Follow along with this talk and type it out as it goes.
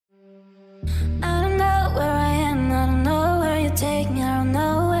I don't know where I am, I don't know where you take me, I don't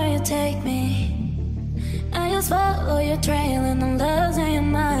know where you take me. I just follow your trail and I'm losing your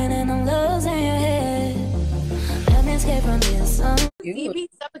mind and I'm losing your head. Let me escape from this song. See me?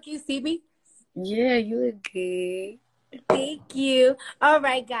 Stomach, you see me? Yeah, you look good. Thank you. All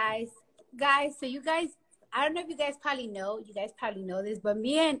right, guys. So you guys, I don't know if you guys probably know this, but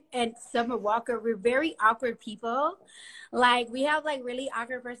me and Summer Walker, we're very awkward people. Like, we have like really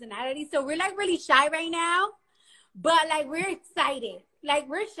awkward personalities. So we're like really shy right now, but like we're excited. Like,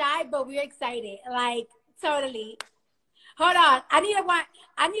 we're shy, but we're excited. Like, totally. Hold on. I need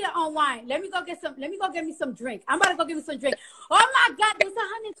to unwind. Let me go get me some drink. I'm about to go get me some drink. Oh my God, there's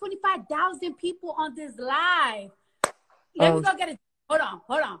 125,000 people on this live. Let me go get it. Hold on.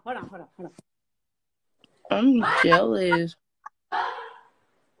 I'm jealous.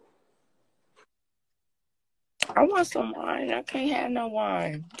 I want some wine. I can't have no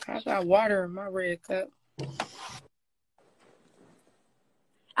wine. I got water in my red cup.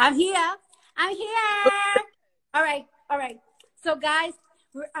 I'm here. All right. So guys,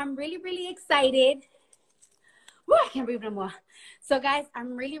 I'm really excited. Woo, I can't breathe no more. So guys,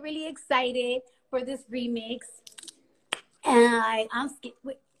 I'm really excited for this remix. And I'm scared.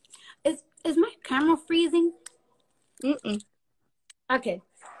 Wait, is my camera freezing? Okay.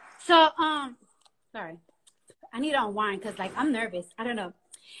 So sorry. I need to unwind because like I'm nervous. I don't know.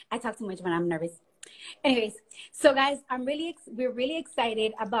 I talk too much when I'm nervous. Anyways, so guys, we're really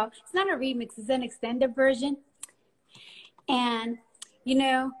excited about. It's not a remix. It's an extended version. And you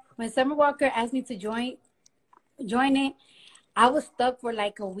know, when Summer Walker asked me to join it, I was stuck for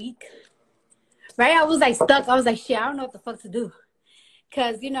like a week. Right? I was like stuck. I was like, shit, I don't know what the fuck to do.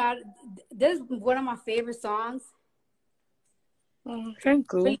 Cause you know, this is one of my favorite songs.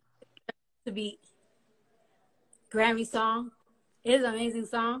 Thank you. Really to be Grammy song. It is an amazing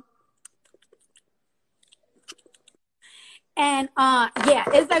song. And yeah,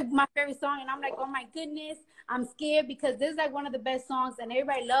 it's like my favorite song. And I'm like, oh my goodness, I'm scared because this is like one of the best songs and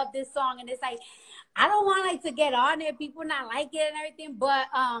everybody loved this song. And it's like, I don't want like to get on it, people not like it and everything, but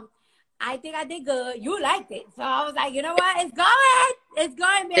I think I did good. You liked it. So I was like, you know what? It's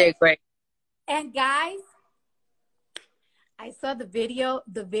going, man. They're great. And guys, I saw the video.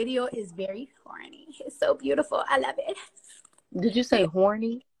 The video is very horny. It's so beautiful. I love it. Did you say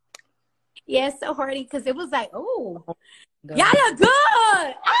horny? Yeah, so horny because it was like, oh, y'all look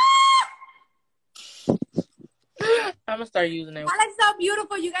good. I'm gonna start using it. Y'all look so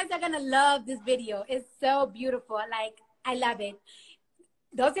beautiful. You guys are gonna love this video. It's so beautiful. Like, I love it.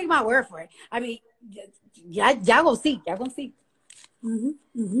 Don't take my word for it. I mean, y'all gonna see. Y'all gonna see.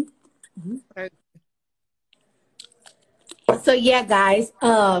 So yeah, guys.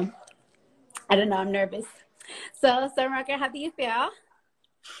 I don't know. I'm nervous. So, Summer Walker, how do you feel?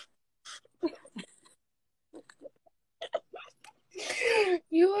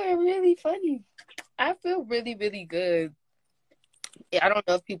 You are really funny. I feel really good. I don't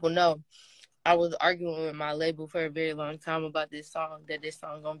know if people know. I was arguing with my label for a very long time about this song, that this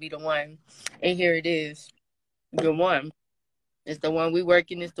song gonna be the one. And here it is. The one. It's the one we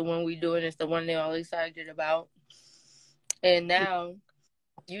working, it's the one we doing, it's the one they all excited about. And now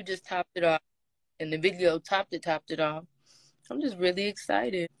you just topped it off. And the video topped it off. I'm just really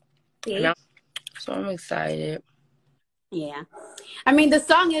excited. So I'm excited. Yeah. I mean, the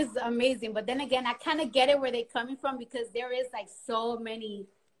song is amazing, but then again, I kind of get it where they're coming from because there is like so many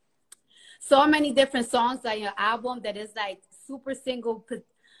different songs on your album that is like super single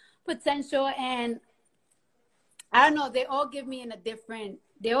potential. And I don't know, they all give me in a different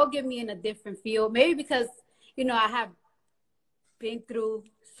feel. Maybe because, you know, I have been through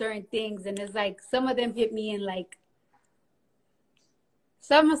certain things and it's like some of them hit me in like,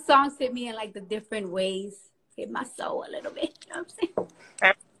 some songs hit me in like the different ways. Hit my soul a little bit. You know what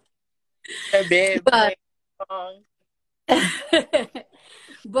I'm saying?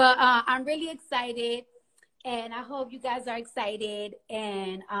 But I'm really excited, and I hope you guys are excited.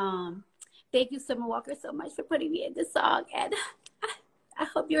 And thank you, Summer Walker, so much for putting me in this song. And I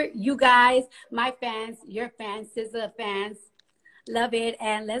hope you guys, my fans, your fans, SZA fans, love it.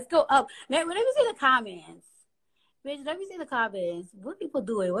 And let's go up. Let me see the comments. Bitch, let me see the comments. What people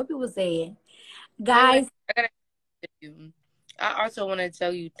doing? What people saying? Guys. I also want to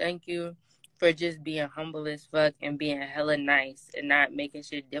tell you thank you for just being humble as fuck and being hella nice and not making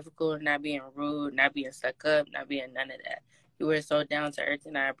shit difficult, not being rude, not being stuck up, not being none of that. You were so down to earth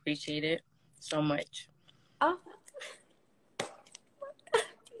and I appreciate it so much. Oh,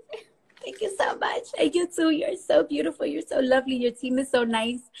 thank you so much. And you too. You're so beautiful. You're so lovely. Your team is so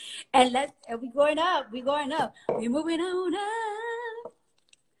nice. And we're going up. We're going up. We're moving on up.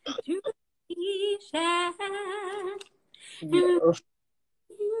 shine. Yeah.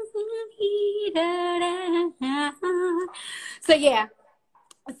 So yeah.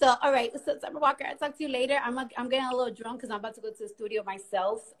 So all right. So Summer Walker, I'll talk to you later. I'm getting a little drunk because I'm about to go to the studio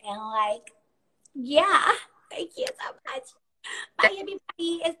myself. And like, yeah. Thank you so much. Bye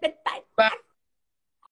everybody. It's been fun. Bye.